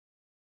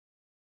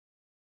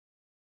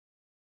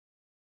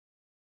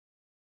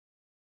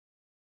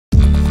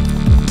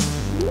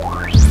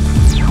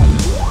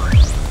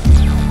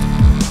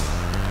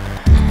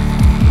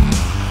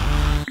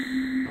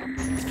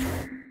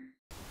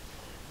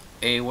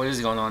Hey, what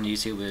is going on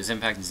YouTube? It's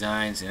Impact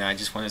Designs, and I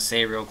just want to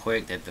say real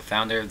quick that the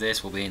founder of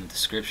this will be in the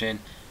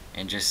description,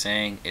 and just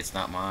saying it's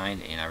not mine,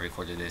 and I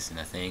recorded this in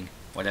a thing,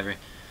 whatever.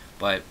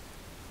 But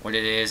what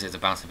it is a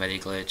bouncing Betty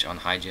glitch on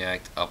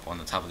hijacked up on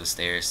the top of the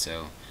stairs.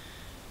 So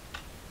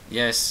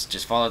yes,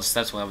 just follow the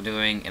steps what I'm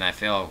doing, and I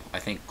fail I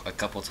think a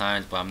couple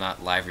times, but I'm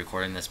not live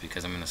recording this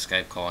because I'm in a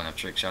Skype call and I'm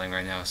trick shotting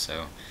right now.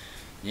 So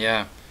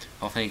yeah,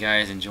 hopefully you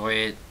guys enjoy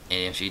it,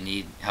 and if you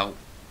need help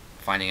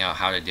finding out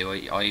how to do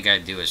it, all you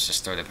gotta do is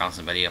just throw the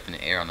bouncing Betty up in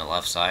the air on the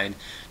left side.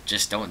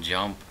 Just don't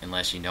jump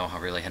unless you know how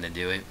to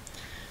do it.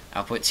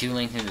 I'll put two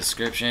links in the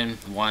description.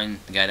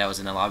 One, the guy that was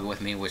in the lobby with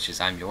me, which is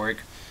I'm York,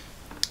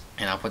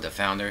 and I'll put the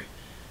founder,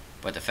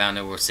 but the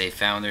founder will say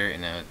founder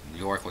and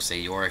York will say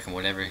York and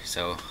whatever.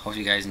 So hope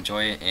you guys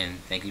enjoy it, and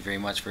thank you very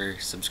much for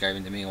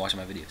subscribing to me and watching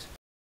my videos.